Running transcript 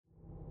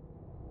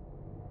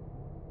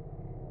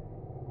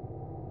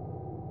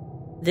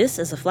This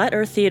is a Flat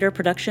Earth Theater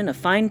production of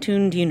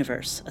Fine-Tuned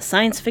Universe, a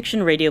science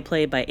fiction radio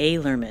play by A.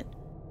 Lermit.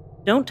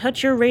 Don't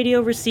touch your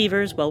radio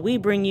receivers while we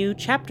bring you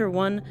Chapter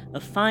 1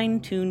 of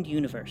Fine-Tuned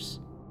Universe.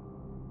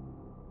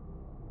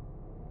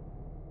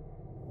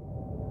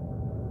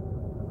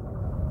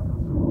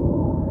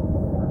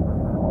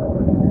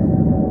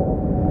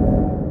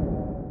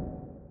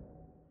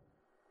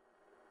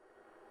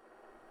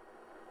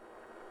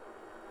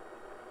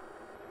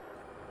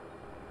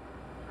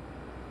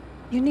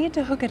 You need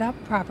to hook it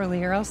up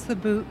properly or else the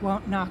boot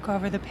won't knock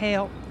over the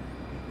pail.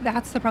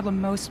 That's the problem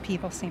most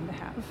people seem to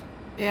have.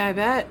 Yeah, I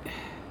bet.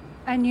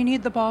 And you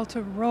need the ball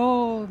to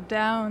roll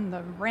down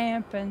the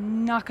ramp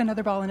and knock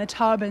another ball in a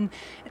tub, and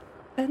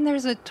then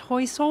there's a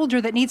toy soldier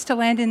that needs to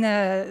land in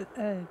a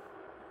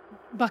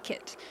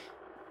bucket.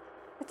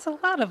 It's a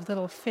lot of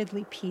little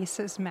fiddly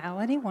pieces, Mal,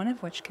 any one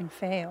of which can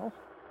fail.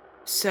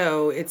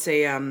 So, it's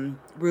a,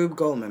 Rube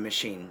Goldman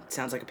machine.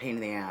 Sounds like a pain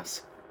in the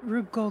ass.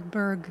 Rube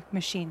Goldberg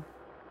machine.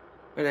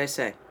 What did I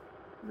say?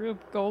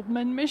 Rube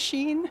Goldman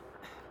machine?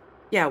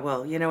 Yeah,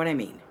 well, you know what I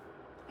mean.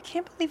 I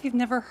can't believe you've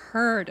never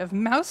heard of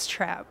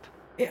Mousetrap.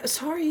 Yeah,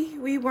 sorry,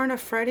 we weren't a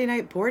Friday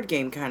night board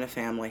game kind of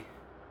family.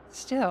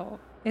 Still,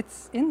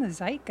 it's in the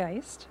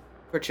zeitgeist.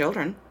 For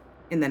children.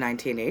 In the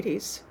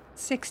 1980s.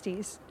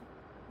 60s.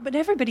 But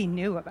everybody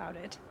knew about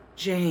it.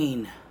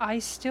 Jane. I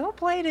still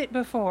played it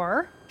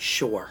before.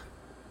 Sure.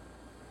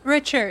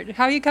 Richard,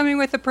 how are you coming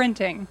with the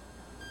printing?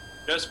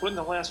 Just putting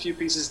the last few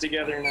pieces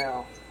together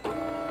now.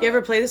 You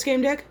ever play this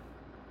game, Dick?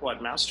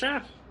 What,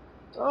 Mousetrap?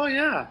 Oh,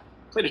 yeah.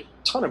 Played a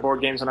ton of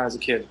board games when I was a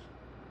kid.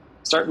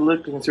 Start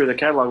looking through the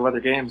catalog of other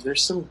games.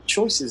 There's some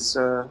choices.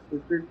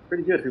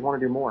 Pretty good if you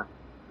want to do more.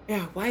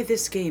 Yeah, why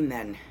this game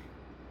then?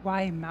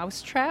 Why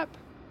Mousetrap?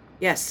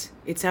 Yes,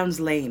 it sounds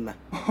lame.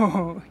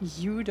 Oh,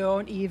 you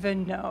don't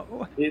even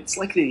know. It's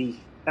like the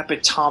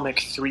epitomic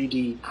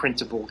 3D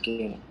printable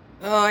game.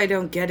 Oh, I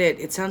don't get it.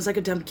 It sounds like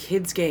a dumb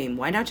kid's game.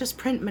 Why not just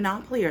print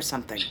Monopoly or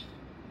something?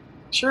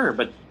 Sure,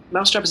 but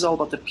Mousetrap is all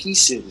about the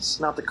pieces,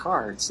 not the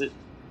cards.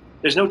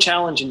 There's no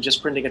challenge in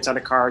just printing a ton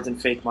of cards and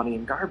fake money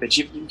and garbage.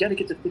 You got to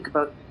get to think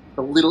about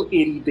the little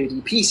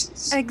itty-bitty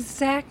pieces.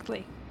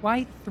 Exactly.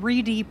 Why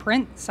 3D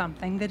print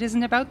something that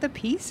isn't about the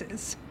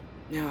pieces?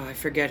 No, I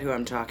forget who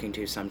I'm talking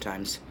to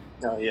sometimes.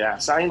 Oh, yeah.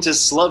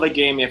 Scientists love a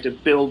game you have to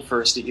build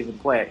first to even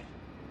play.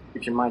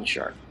 Keep your mind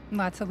sharp.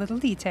 Lots of little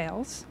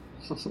details.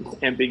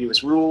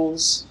 Ambiguous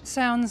rules.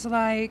 Sounds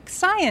like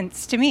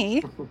science to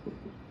me.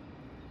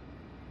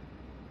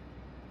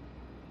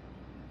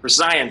 For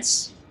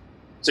science.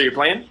 So you're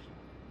playing?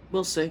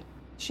 We'll see.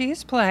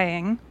 She's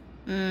playing.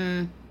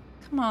 Come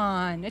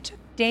on, it took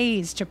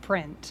days to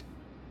print.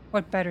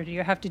 What better do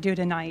you have to do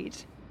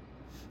tonight?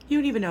 You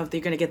don't even know if they're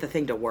going to get the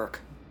thing to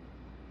work.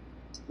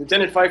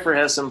 Lieutenant Pfeiffer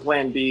has some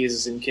plan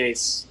Bs in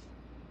case.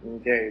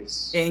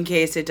 In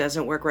case it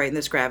doesn't work right in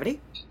this gravity?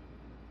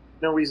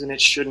 No reason it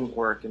shouldn't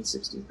work in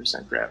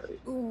 16% gravity.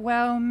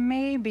 Well,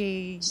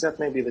 maybe. Except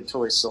maybe the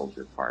toy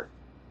soldier part.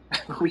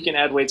 We can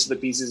add weights to the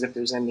pieces if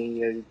there's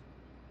any,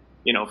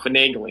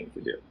 finagling to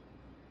do.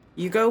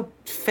 You go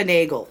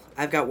finagle.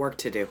 I've got work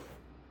to do.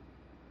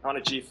 On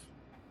it, Chief.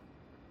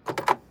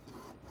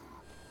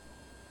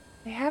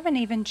 They haven't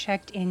even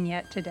checked in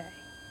yet today.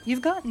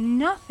 You've got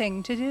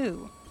nothing to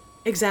do.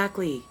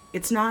 Exactly.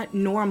 It's not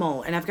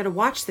normal, and I've got to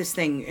watch this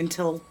thing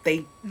until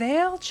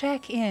They'll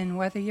check in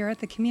whether you're at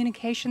the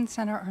communication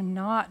center or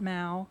not,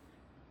 Mal.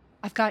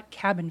 I've got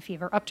cabin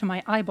fever up to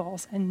my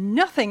eyeballs and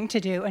nothing to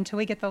do until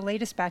we get the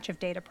latest batch of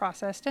data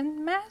processed,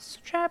 and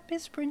Mousetrap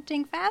is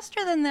printing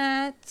faster than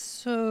that,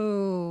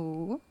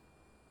 so...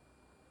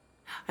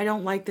 I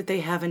don't like that they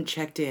haven't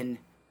checked in.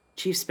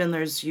 Chief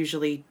Spindler's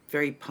usually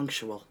very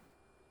punctual.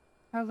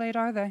 How late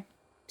are they?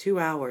 2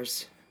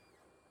 hours.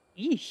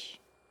 Eesh.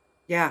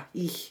 Yeah,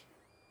 eek.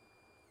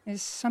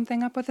 Is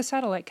something up with the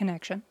satellite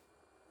connection?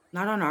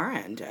 Not on our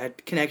end.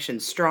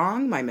 Connection's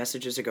strong, my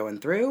messages are going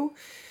through.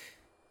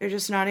 They're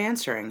just not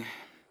answering.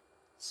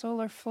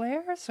 Solar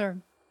flares,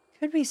 or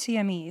could be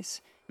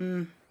CMEs?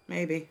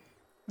 Maybe.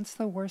 What's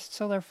the worst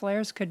solar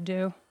flares could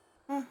do?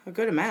 A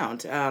good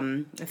amount.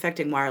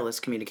 Affecting wireless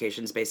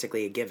communication's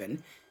basically a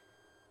given.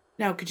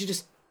 Now, could you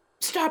just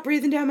stop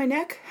breathing down my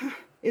neck?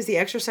 Is the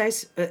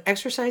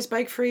exercise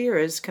bike free, or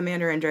is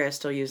Commander Andrea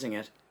still using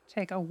it?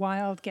 Take a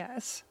wild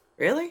guess.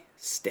 Really?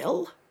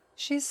 Still?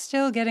 She's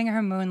still getting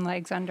her moon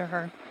legs under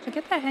her. She'll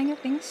get the hang of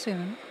things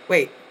soon.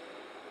 Wait.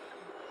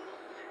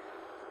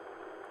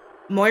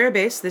 Moira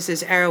Base, this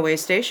is Arrowway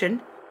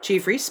Station.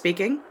 Chief Reese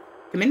speaking.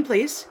 Come in,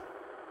 please.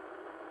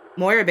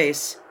 Moira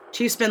Base.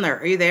 Chief Spindler,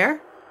 are you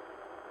there?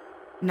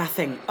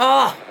 Nothing.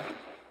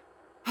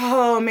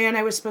 Oh, man,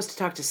 I was supposed to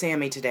talk to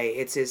Sammy today.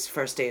 It's his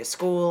first day of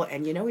school,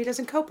 and he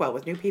doesn't cope well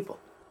with new people.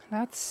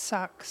 That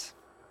sucks.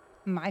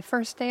 My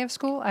first day of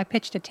school, I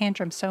pitched a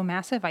tantrum so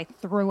massive I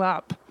threw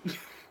up.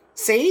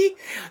 See?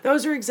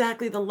 Those are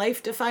exactly the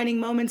life-defining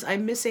moments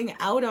I'm missing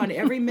out on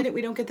every minute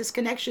we don't get this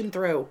connection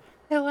through.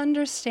 He'll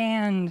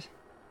understand.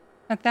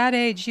 At that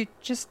age, you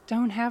just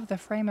don't have the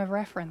frame of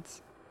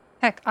reference.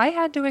 Heck, I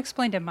had to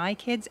explain to my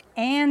kids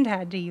and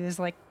had to use,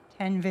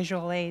 10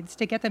 visual aids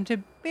to get them to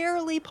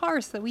barely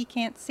parse that we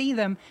can't see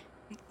them,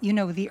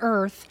 the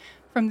Earth,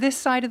 from this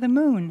side of the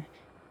moon.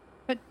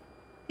 But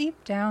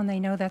deep down, they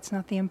know that's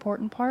not the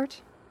important part.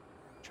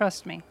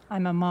 Trust me,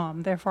 I'm a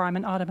mom, therefore I'm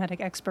an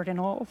automatic expert in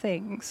all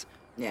things.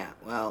 Yeah,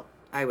 well,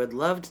 I would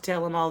love to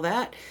tell him all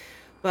that,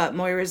 but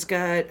Moira's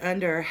got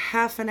under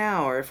half an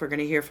hour if we're going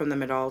to hear from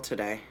them at all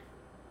today.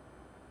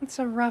 It's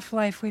a rough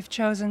life we've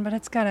chosen, but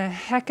it's got a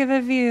heck of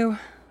a view.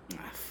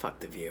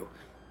 Fuck the view.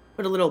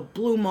 Put a little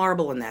blue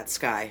marble in that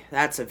sky.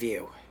 That's a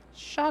view.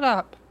 Shut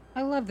up.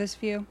 I love this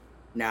view.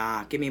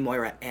 Nah, give me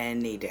Moira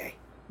any day.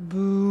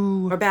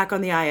 Boo. We're back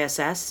on the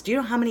ISS. Do you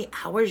know how many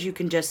hours you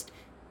can just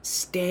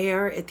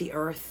stare at the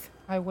Earth?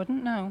 I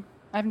wouldn't know.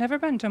 I've never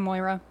been to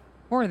Moira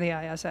or the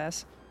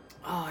ISS.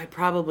 Oh, I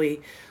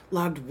probably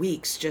logged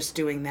weeks just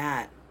doing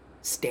that.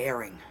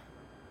 Staring.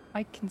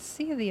 I can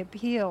see the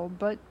appeal,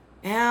 but...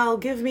 Al,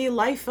 give me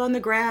life on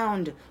the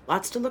ground.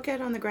 Lots to look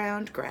at on the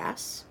ground.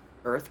 Grass.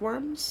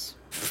 Earthworms.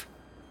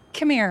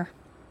 Come here.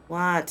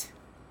 What?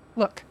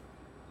 Look.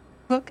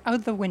 Look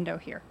out the window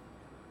here.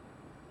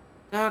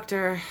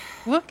 Doctor.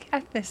 Look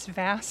at this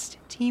vast,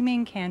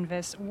 teeming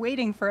canvas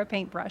waiting for a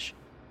paintbrush.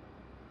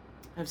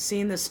 I've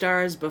seen the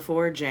stars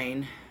before,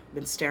 Jane.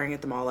 Been staring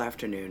at them all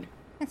afternoon.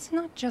 It's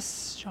not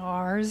just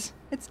stars.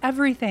 It's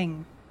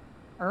everything.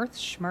 Earth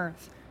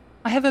schmirth.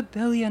 I have 1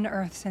 billion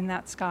Earths in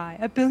that sky.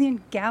 1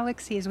 billion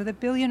galaxies with 1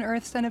 billion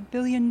Earths and 1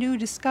 billion new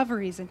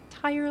discoveries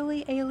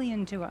entirely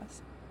alien to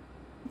us.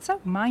 It's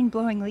so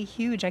mind-blowingly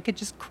huge I could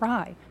just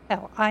cry.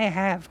 Hell, I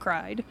have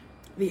cried.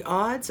 The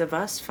odds of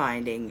us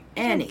finding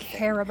anything. I don't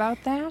care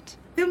about that.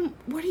 Then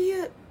what do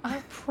you...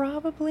 I'll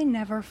probably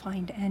never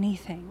find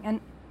anything,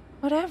 and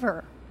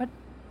whatever, but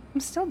I'm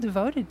still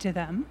devoted to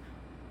them.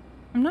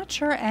 I'm not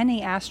sure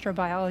any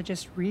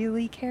astrobiologist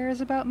really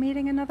cares about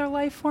meeting another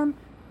life form.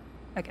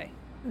 Okay,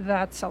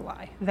 that's a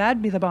lie.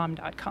 That'd be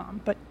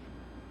thebomb.com, but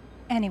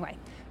anyway,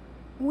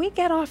 we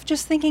get off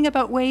just thinking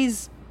about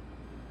ways,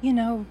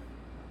 to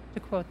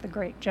quote the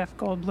great Jeff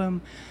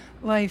Goldblum,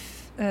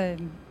 life,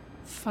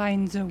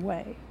 finds a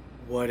way.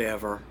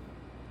 Whatever.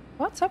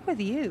 What's up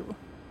with you?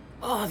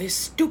 Oh, this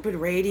stupid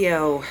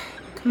radio.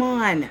 Come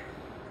on.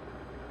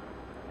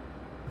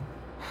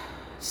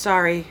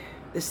 Sorry,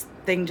 this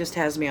thing just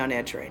has me on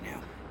edge right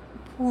now.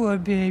 Poor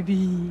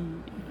baby.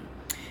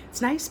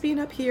 It's nice being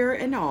up here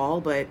and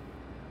all, but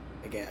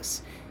I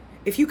guess.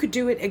 If you could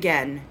do it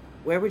again,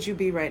 where would you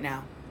be right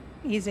now?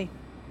 Easy.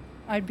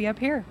 I'd be up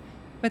here.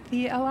 But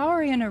the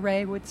Alaurian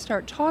array would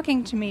start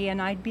talking to me,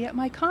 and I'd be at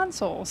my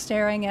console,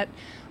 staring at,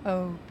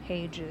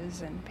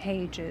 pages and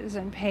pages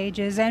and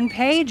pages and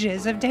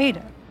pages of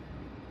data.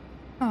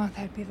 Oh,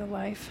 that'd be the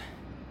life.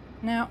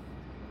 Now,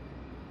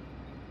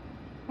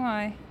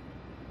 why?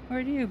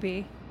 Where'd you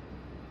be?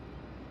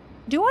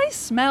 Do I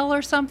smell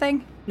or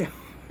something? No,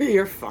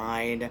 you're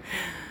fine.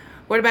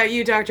 What about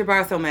you, Dr.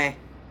 Bartholomew?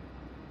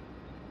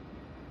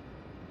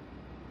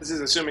 This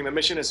is assuming the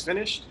mission is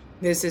finished?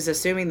 This is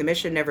assuming the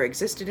mission never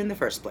existed in the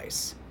first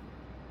place.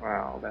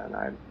 Well, then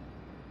I'd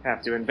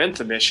have to invent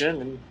the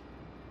mission and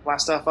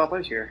blast off up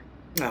out here.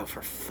 Oh,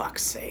 for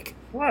fuck's sake.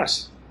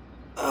 What?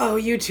 Oh,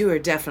 you two are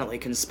definitely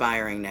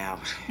conspiring now.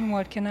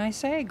 What can I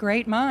say?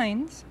 Great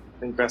minds.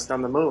 Think best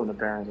on the moon,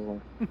 apparently.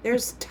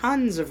 There's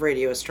tons of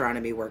radio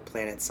astronomy work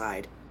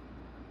planet-side.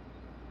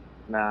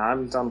 Nah,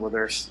 I'm done with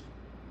Earth.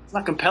 It's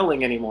not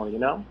compelling anymore, you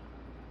know?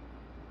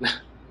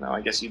 No, I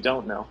guess you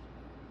don't know.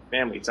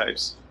 Family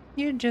types.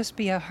 You'd just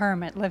be a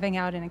hermit living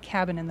out in a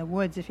cabin in the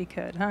woods if you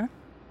could, huh?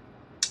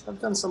 I've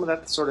done some of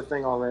that sort of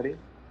thing already.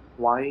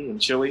 Hawaii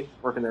and Chile,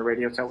 working their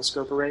radio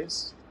telescope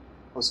arrays.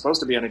 I was supposed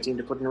to be on a team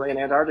to put an array in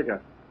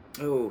Antarctica.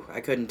 Oh,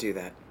 I couldn't do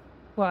that.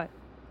 What?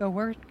 Go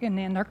work in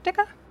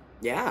Antarctica?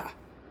 Yeah.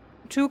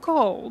 Too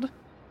cold.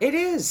 It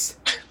is.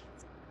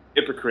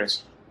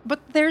 Hypocrite.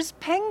 But there's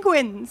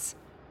penguins.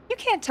 You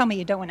can't tell me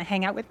you don't want to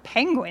hang out with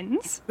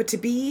penguins. But to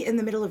be in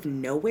the middle of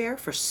nowhere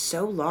for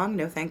so long,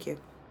 no thank you.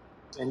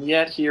 And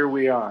yet here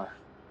we are.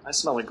 I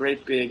smell a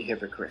great big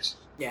hypocrite.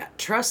 Yeah,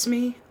 trust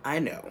me, I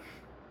know.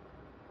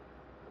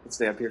 I could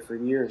stay up here for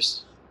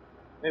years.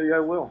 Maybe I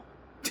will.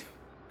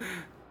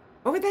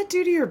 What would that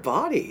do to your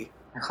body?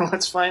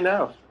 Let's find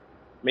out.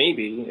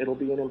 Maybe it'll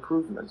be an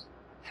improvement.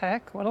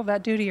 Heck, what'll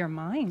that do to your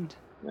mind?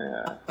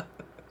 Yeah,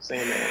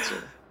 same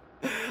answer.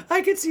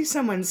 I could see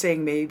someone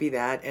saying maybe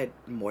that at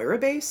Moira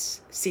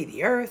Base, see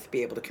the Earth,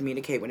 be able to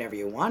communicate whenever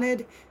you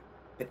wanted.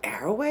 But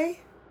Arroway?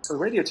 The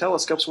radio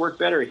telescopes work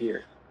better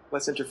here.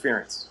 Less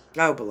interference.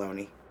 Oh,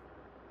 baloney.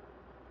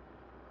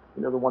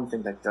 You know, the one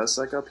thing that does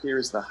suck up here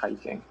is the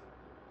hiking.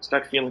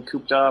 Start feeling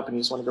cooped up and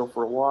you just want to go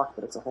for a walk,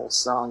 but it's a whole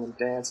song and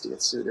dance to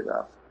get suited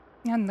up.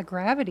 And the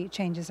gravity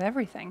changes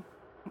everything.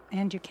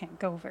 And you can't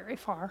go very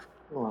far.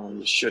 Well,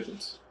 you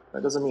shouldn't.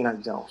 That doesn't mean I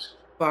don't.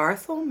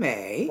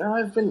 Bartholomew? No,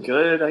 I've been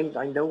good.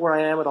 I know where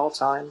I am at all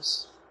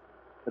times.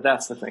 But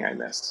that's the thing I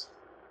miss.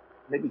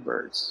 Maybe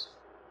birds.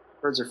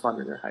 Birds are fun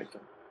when you're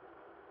hiking.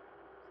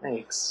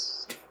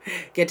 Thanks.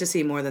 Get to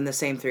see more than the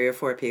same 3 or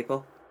 4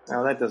 people?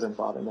 No, that doesn't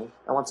bother me.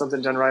 I want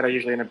something done right, I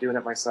usually end up doing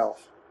it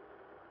myself.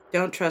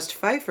 Don't trust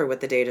Pfeiffer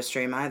with the data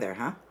stream either,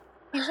 huh?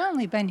 He's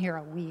only been here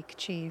a week,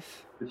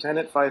 Chief.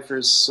 Lieutenant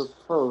Pfeiffer's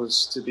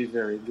supposed to be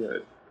very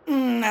good.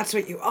 That's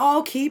what you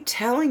all keep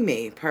telling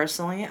me.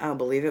 Personally, I'll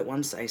believe it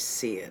once I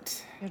see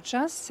it. You're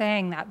just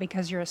saying that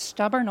because you're a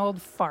stubborn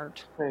old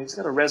fart. Hey, he's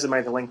got a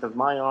resume the length of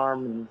my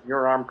arm and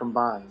your arm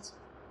combined.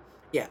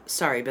 Yeah,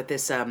 sorry, but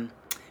this,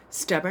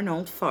 stubborn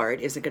old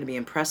fart isn't going to be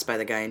impressed by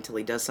the guy until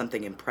he does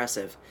something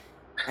impressive.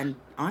 And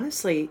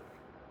honestly,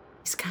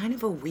 he's kind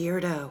of a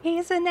weirdo.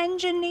 He's an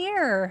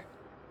engineer.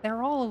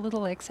 They're all a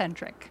little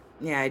eccentric.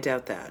 Yeah, I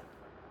doubt that.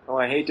 Oh,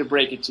 I hate to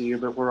break it to you,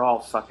 but we're all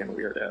fucking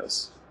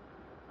weirdos.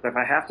 But if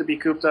I have to be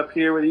cooped up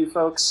here with you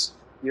folks,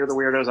 you're the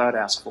weirdos I'd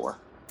ask for.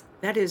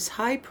 That is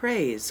high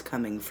praise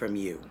coming from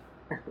you.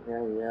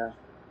 Yeah.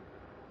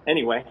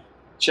 Anyway,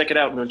 check it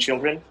out, moon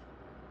children.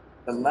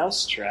 The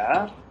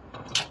mousetrap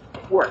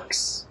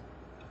works.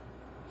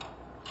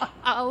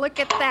 Oh, look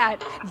at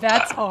that.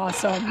 That's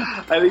awesome.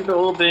 I think the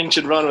whole thing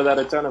should run without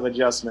a ton of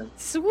adjustment.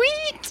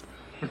 Sweet!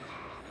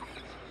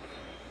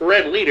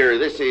 Red Leader,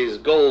 this is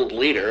Gold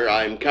Leader.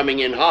 I'm coming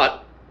in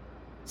hot.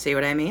 See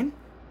what I mean?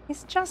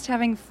 He's just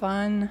having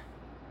fun.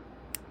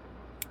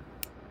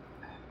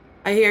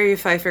 I hear you,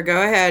 Pfeiffer.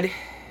 Go ahead.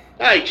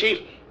 Hi, Chief.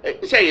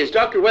 Say, is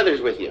Dr.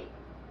 Weathers with you?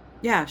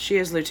 Yeah, she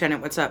is,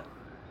 Lieutenant. What's up?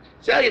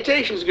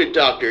 Salutations, good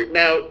doctor.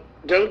 Now,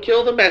 don't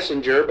kill the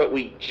messenger, but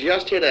we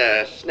just hit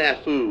a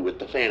snafu with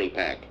the fanny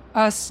pack.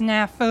 A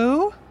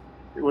snafu?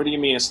 What do you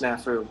mean a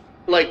snafu?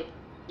 Like,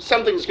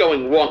 something's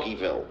going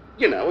wonkyville.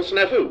 You know, a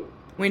snafu.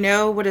 We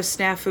know what a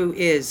snafu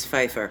is,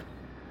 Pfeiffer.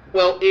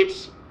 Well,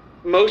 it's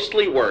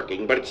mostly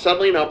working, but it's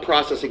suddenly not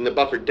processing the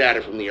buffered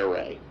data from the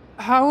array.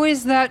 How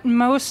is that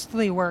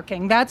mostly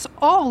working? That's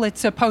all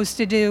it's supposed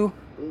to do.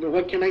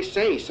 What can I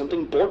say?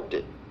 Something borked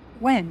it.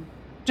 When?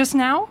 Just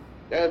now?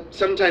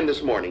 Sometime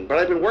this morning, but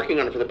I've been working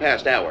on it for the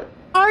past hour.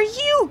 Are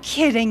you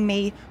kidding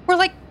me? We're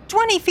like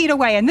 20 feet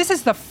away, and this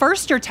is the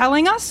first you're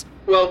telling us?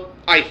 Well,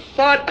 I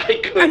thought I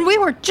could... And we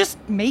were just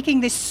making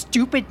this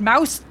stupid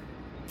mouse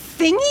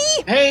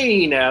thingy?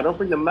 Hey, now, don't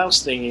bring the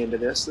mouse thingy into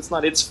this. That's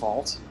not its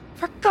fault.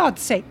 For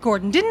God's sake,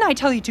 Gordon, didn't I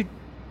tell you to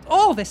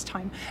all this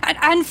time?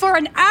 And for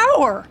an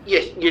hour!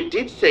 Yes, you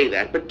did say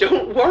that, but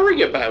don't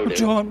worry about it.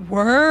 Don't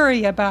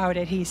worry about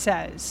it, he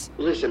says.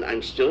 Listen,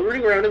 I'm still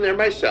running around in there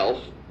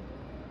myself,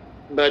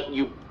 but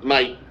you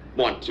might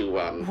want to,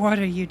 What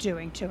are you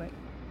doing to it?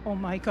 Oh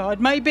my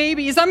God, my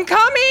babies, I'm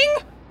coming!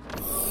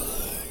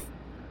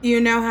 You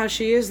know how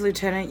she is,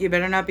 Lieutenant. You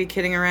better not be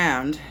kidding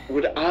around.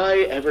 Would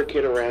I ever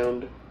kid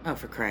around? Oh,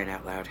 for crying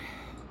out loud.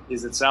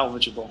 Is it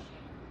salvageable?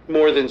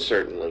 More than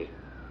certainly.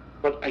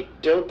 But I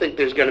don't think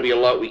there's going to be a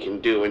lot we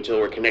can do until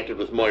we're connected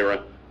with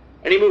Moira.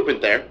 Any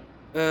movement there?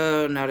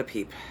 Oh, not a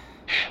peep.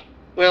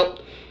 Well,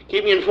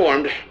 keep me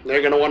informed.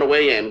 They're going to want to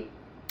weigh in.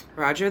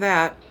 Roger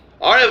that.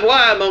 Au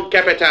revoir, mon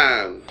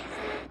capitaine.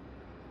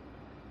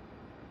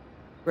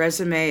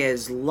 Resume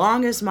as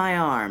long as my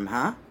arm,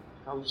 huh?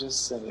 I'm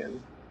just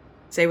saying.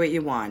 Say what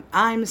you want.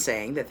 I'm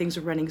saying that things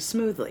were running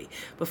smoothly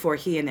before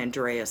he and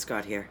Andreas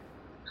got here.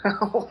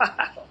 Wow.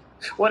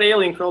 What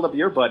alien curled up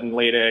your butt and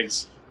laid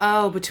eggs?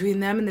 Oh, between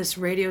them and this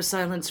radio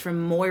silence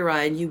from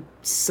Moira and you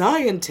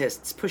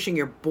scientists pushing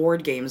your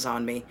board games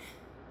on me.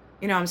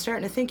 You know, I'm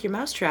starting to think your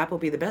mousetrap will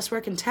be the best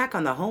working tack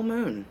on the whole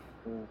moon.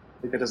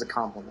 Take it as a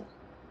compliment.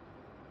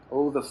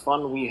 Oh, the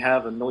fun we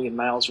have a million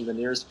miles from the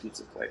nearest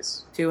pizza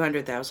place.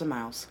 200,000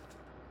 miles.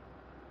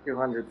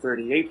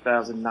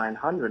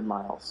 238,900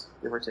 miles,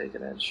 give or take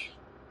an inch.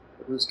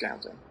 But who's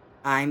counting?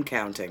 I'm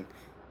counting.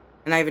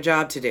 And I have a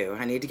job to do.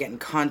 I need to get in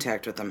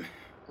contact with them.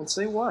 And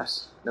say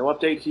what? No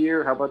update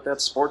here? How about that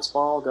sports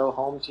ball, go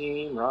home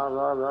team, rah,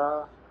 rah,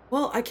 rah?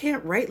 Well, I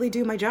can't rightly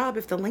do my job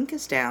if the link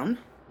is down.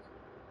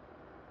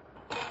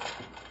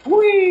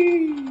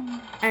 Whee!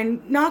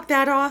 And knock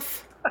that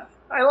off.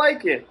 I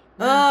like it.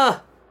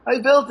 Ugh. I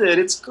built it.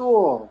 It's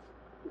cool.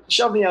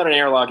 Shove me out an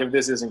airlock if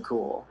this isn't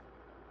cool.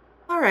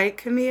 All right,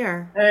 come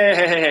here.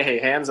 Hey,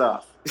 hands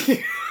off.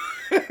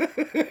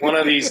 One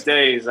of these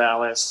days,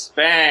 Alice.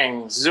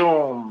 Bang,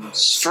 zoom,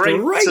 straight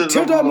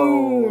to the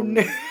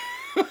moon.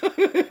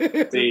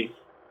 See,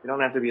 you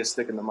don't have to be a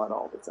stick in the mud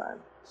all the time.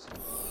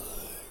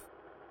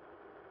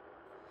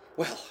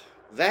 Well,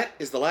 that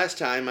is the last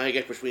time I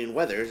get between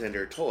Weathers and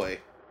her toy.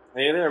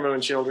 Hey there, moon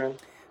children.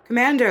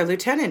 Commander,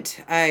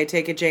 Lieutenant, I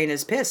take it Jane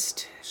is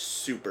pissed.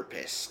 Super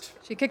pissed.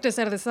 She kicked us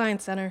out of the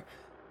science center.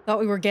 Thought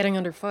we were getting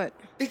underfoot.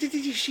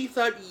 She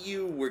thought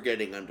you were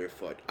getting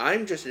underfoot.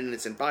 I'm just an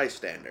innocent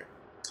bystander.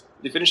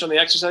 Did you finish on the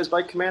exercise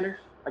bike, Commander?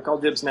 I call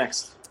dibs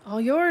next.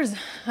 All yours.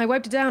 I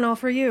wiped it down all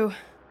for you.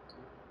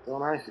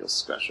 Don't I feel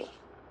special?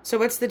 So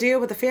what's the deal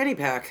with the fanny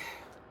pack?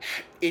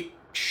 It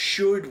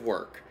should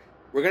work.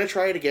 We're gonna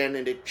try it again,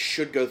 and it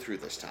should go through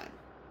this time.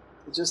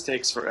 It just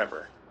takes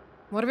forever.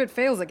 What if it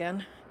fails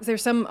again? Is there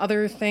some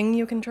other thing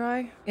you can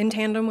try, in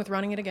tandem with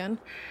running it again?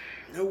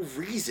 No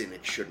reason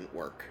it shouldn't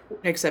work.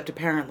 Except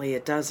apparently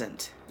it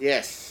doesn't.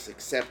 Yes,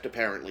 except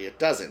apparently it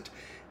doesn't.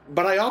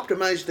 But I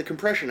optimized the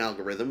compression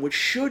algorithm, which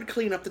should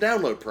clean up the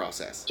download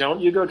process. Don't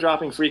you go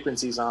dropping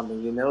frequencies on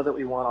me. You know that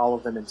we want all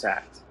of them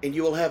intact. And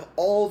you will have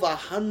all the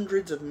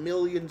hundreds of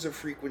millions of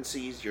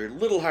frequencies your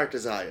little heart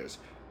desires.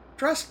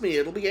 Trust me,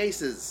 it'll be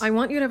aces. I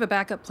want you to have a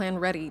backup plan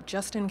ready,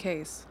 just in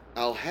case.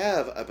 I'll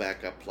have a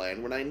backup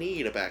plan when I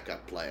need a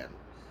backup plan.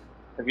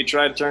 Have you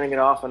tried turning it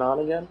off and on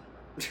again?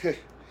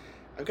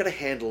 I've got a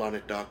handle on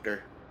it,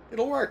 Doctor.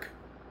 It'll work.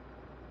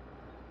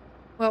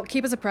 Well,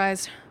 keep us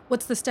apprised.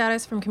 What's the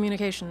status from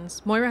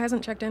communications? Moira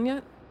hasn't checked in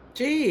yet?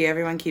 Gee,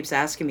 everyone keeps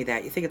asking me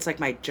that. You think it's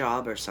like my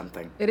job or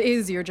something. It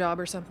is your job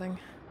or something.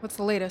 What's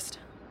the latest?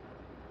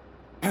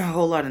 A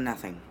whole lot of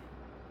nothing.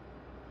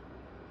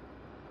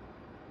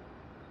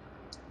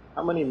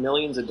 How many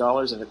millions of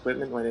dollars of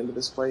equipment went into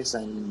this place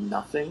and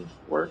nothing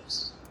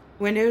works?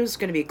 Window's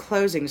gonna be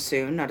closing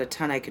soon, not a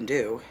ton I can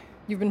do.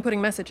 You've been putting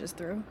messages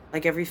through.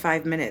 Like every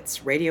 5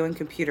 minutes, radio and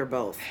computer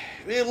both.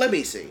 Let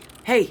me see.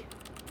 Hey,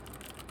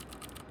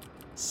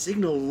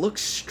 Signal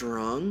looks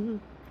strong.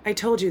 I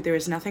told you there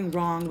is nothing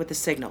wrong with the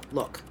signal.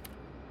 Look.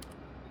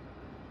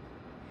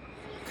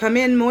 Come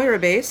in, Moira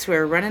Base.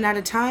 We're running out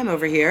of time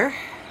over here.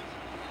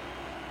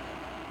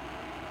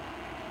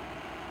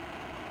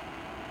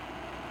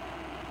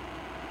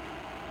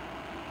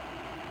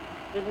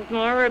 This is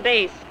Moira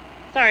Base.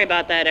 Sorry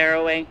about that,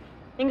 Arrowway.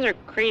 Things are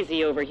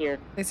crazy over here.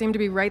 They seem to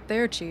be right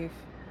there, Chief.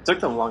 Took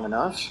them long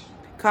enough.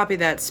 Copy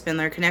that,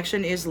 Spindler.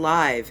 Connection is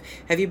live.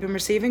 Have you been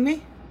receiving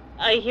me?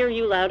 I hear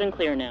you loud and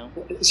clear now.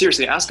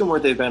 Seriously, ask them where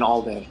they've been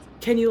all day.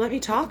 Can you let me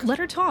talk? Let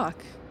her talk.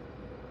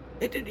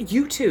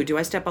 You too. Do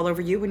I step all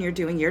over you when you're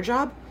doing your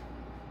job?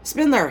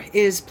 Spindler,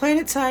 is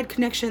Planetside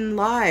Connection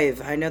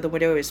live? I know the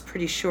window is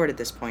pretty short at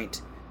this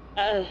point.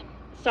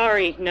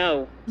 Sorry,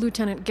 no.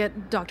 Lieutenant,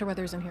 get Dr.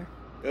 Weathers in here.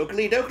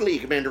 Oakley dokley,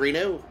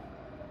 Commanderino.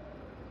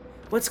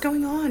 What's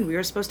going on? We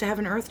were supposed to have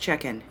an Earth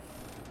check-in.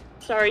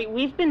 Sorry,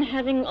 we've been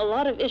having a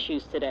lot of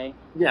issues today.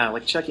 Yeah,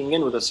 like checking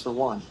in with us for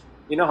one.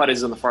 You know how it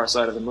is on the far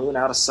side of the moon,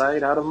 out of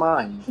sight, out of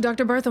mind.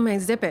 Dr. Bartholomew,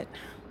 zip it.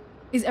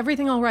 Is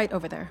everything all right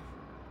over there?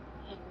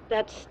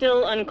 That's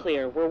still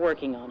unclear. We're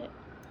working on it.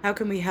 How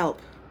can we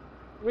help?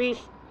 Reese,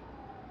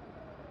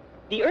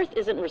 the Earth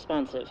isn't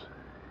responsive.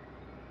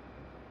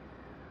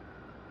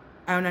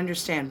 I don't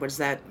understand. What does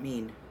that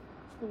mean?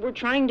 We're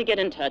trying to get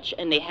in touch,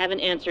 and they haven't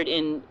answered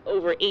in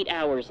over 8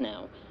 hours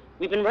now.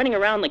 We've been running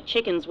around like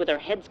chickens with our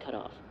heads cut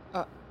off.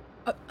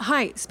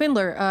 Hi,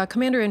 Spindler.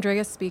 Commander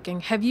Andreas speaking.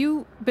 Have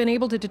you been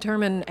able to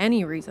determine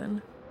any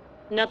reason?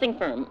 Nothing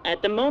firm.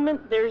 At the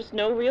moment, there's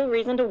no real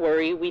reason to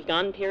worry. We've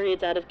gone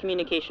periods out of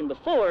communication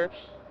before.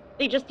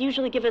 They just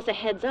usually give us a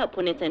heads up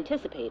when it's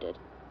anticipated.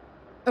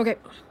 Okay.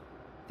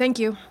 Thank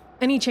you.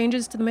 Any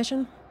changes to the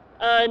mission?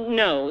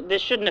 No.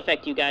 This shouldn't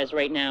affect you guys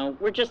right now.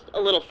 We're just a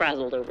little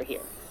frazzled over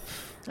here.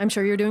 I'm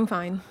sure you're doing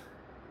fine.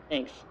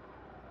 Thanks.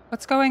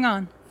 What's going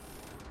on?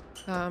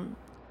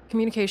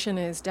 Communication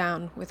is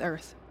down with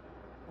Earth.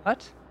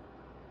 What?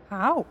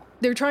 How?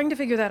 They're trying to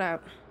figure that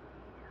out.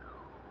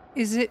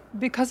 Is it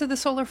because of the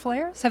solar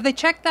flares? Have they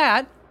checked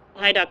that?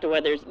 Hi, Dr.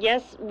 Weathers.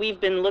 Yes,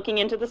 we've been looking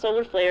into the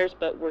solar flares,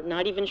 but we're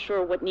not even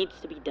sure what needs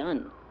to be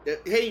done.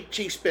 Hey,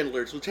 Chief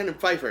Spindler, it's Lieutenant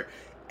Pfeiffer.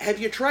 Have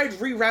you tried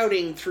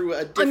rerouting through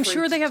a different... I'm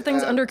sure they have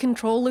things under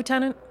control,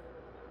 Lieutenant.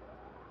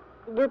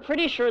 We're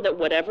pretty sure that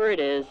whatever it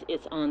is,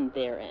 it's on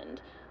their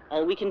end.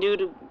 All we can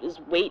do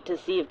is wait to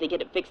see if they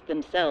get it fixed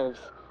themselves.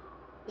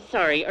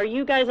 Sorry, are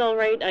you guys all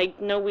right? I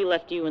know we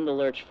left you in the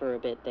lurch for a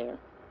bit there.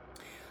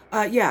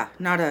 Yeah,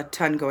 not a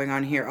ton going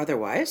on here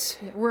otherwise.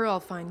 Yeah, we're all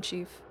fine,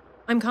 Chief.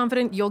 I'm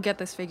confident you'll get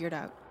this figured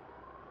out.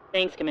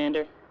 Thanks,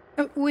 Commander.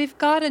 We've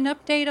got an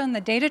update on the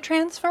data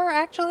transfer,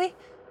 actually.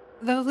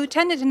 The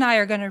lieutenant and I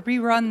are going to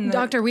rerun the...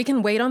 Doctor, we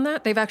can wait on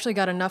that. They've actually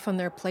got enough on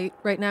their plate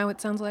right now,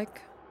 it sounds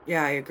like.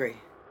 Yeah, I agree.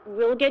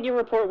 We'll get your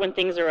report when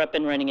things are up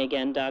and running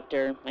again,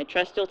 Doctor. I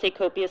trust you'll take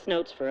copious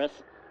notes for us.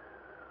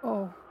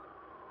 Oh.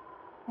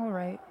 All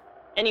right.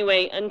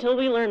 Anyway, until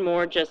we learn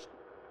more, just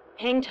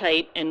hang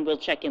tight and we'll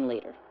check in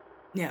later.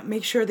 Yeah,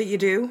 make sure that you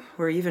do.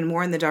 We're even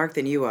more in the dark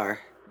than you are.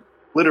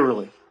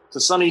 Literally. It's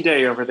a sunny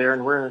day over there,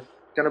 and we're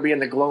gonna be in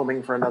the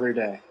gloaming for another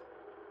day.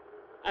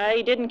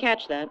 I didn't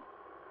catch that.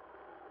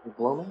 The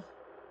gloaming?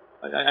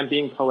 I'm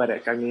being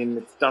poetic. I mean,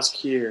 it's dusk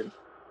here.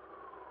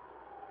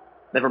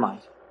 Never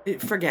mind.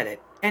 Forget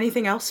it.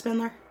 Anything else,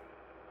 Spindler?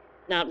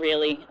 Not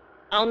really.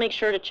 I'll make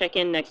sure to check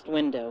in next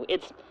window.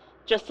 It's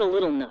just a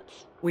little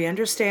nuts. We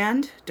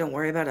understand. Don't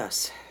worry about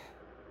us.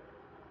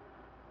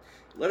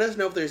 Let us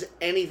know if there's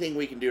anything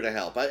we can do to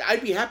help.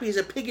 I'd be happy as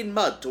a pig in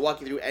mud to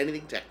walk you through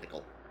anything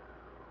technical.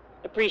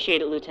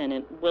 Appreciate it,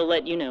 Lieutenant. We'll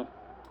let you know.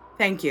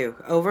 Thank you.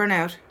 Over and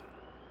out.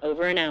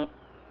 Over and out.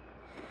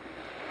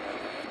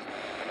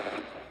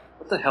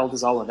 What the hell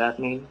does all of that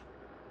mean?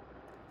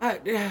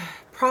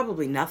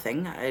 Probably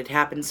nothing. It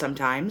happens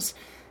sometimes.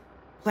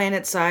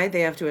 Planetside,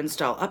 they have to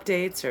install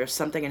updates or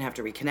something and have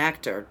to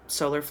reconnect, or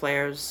solar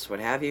flares, what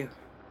have you.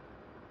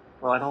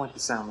 Well, I don't like the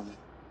sound of it.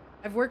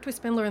 I've worked with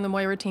Spindler and the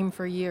Moira team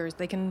for years.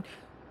 They can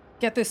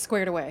get this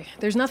squared away.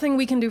 There's nothing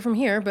we can do from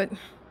here, but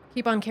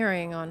keep on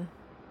carrying on.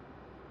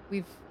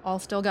 We've all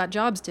still got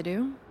jobs to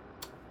do.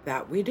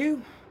 That we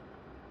do.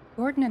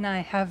 Gordon and I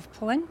have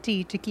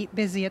plenty to keep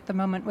busy at the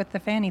moment with the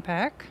fanny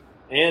pack.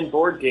 And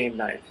board game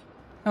night.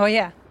 Oh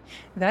yeah,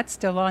 that's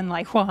still on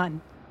like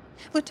Juan.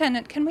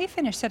 Lieutenant, can we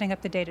finish setting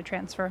up the data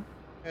transfer?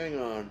 Hang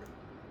on.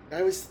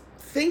 I was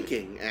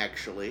thinking,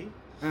 actually.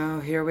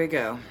 Oh, here we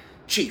go.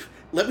 Chief,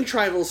 let me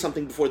try a little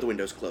something before the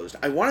window's closed.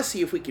 I want to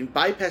see if we can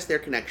bypass their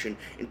connection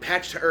and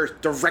patch to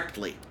Earth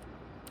directly.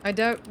 I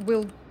doubt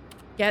we'll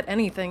get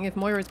anything if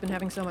Moira's been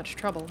having so much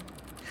trouble.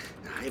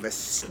 I have a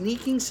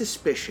sneaking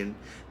suspicion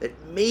that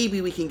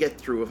maybe we can get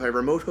through if I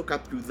remote hook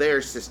up through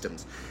their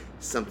systems.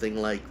 Something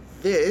like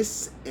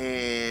this,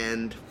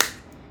 and...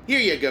 Here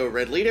you go,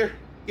 Red Leader.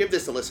 Give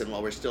this a listen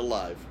while we're still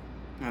live.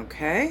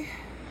 Okay.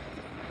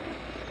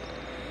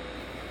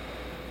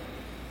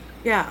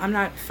 Yeah, I'm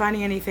not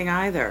finding anything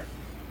either.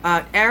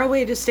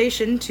 Arrowway to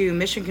station to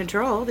Mission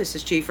Control. This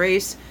is Chief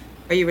Reese.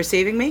 Are you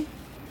receiving me?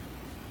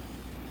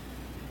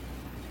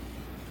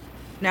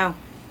 No.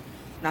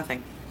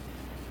 Nothing.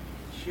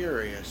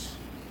 Curious.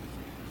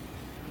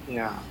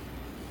 Yeah.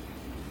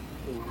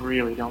 I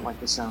really don't like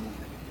the sound of it.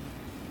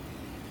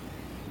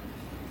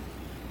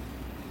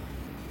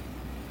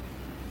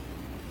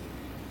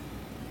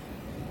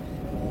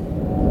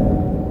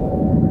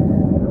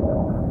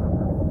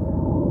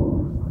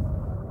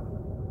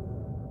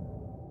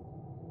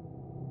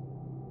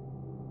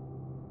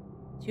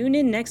 Tune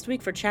in next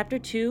week for Chapter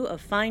 2 of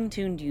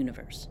Fine-Tuned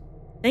Universe.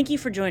 Thank you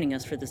for joining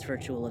us for this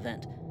virtual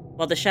event.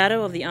 While the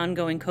shadow of the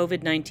ongoing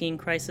COVID-19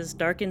 crisis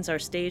darkens our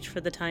stage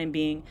for the time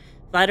being,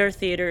 Flat Earth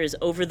Theater is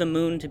over the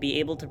moon to be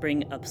able to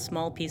bring a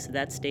small piece of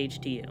that stage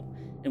to you,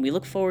 and we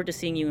look forward to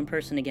seeing you in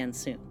person again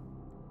soon.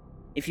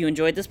 If you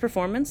enjoyed this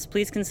performance,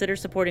 please consider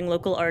supporting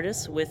local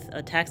artists with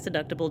a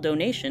tax-deductible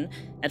donation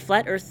at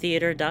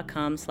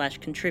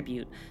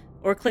flatearththeater.com/contribute,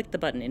 or click the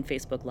button in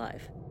Facebook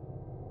Live.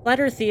 Flat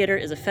Earth Theater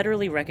is a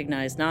federally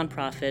recognized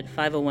nonprofit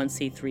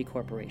 501c3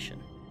 corporation.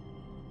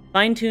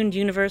 Fine-Tuned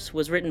Universe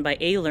was written by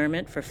A.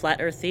 Lermont for Flat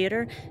Earth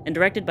Theater and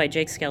directed by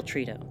Jake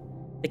Scaltrito.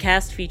 The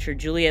cast featured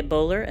Juliette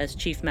Bowler as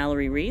Chief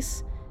Mallory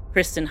Reese,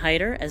 Kristen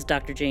Heider as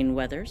Dr. Jane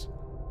Weathers,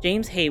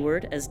 James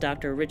Hayward as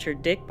Dr.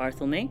 Richard Dick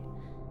Barthelme,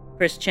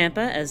 Chris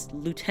Champa as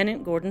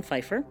Lieutenant Gordon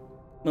Pfeiffer,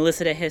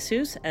 Melissa De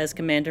Jesus as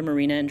Commander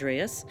Marina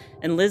Andreas,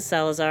 and Liz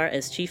Salazar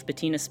as Chief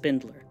Bettina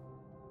Spindler.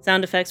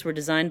 Sound effects were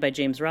designed by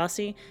James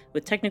Rossi,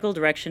 with technical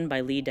direction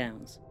by Lee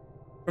Downs.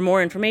 For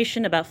more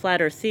information about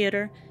Flat Earth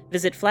Theater,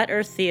 visit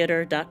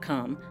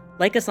flatearththeater.com,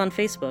 like us on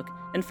Facebook,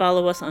 and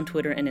follow us on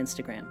Twitter and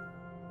Instagram.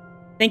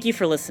 Thank you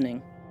for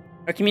listening.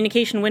 Our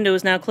communication window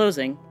is now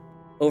closing.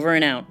 Over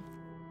and out.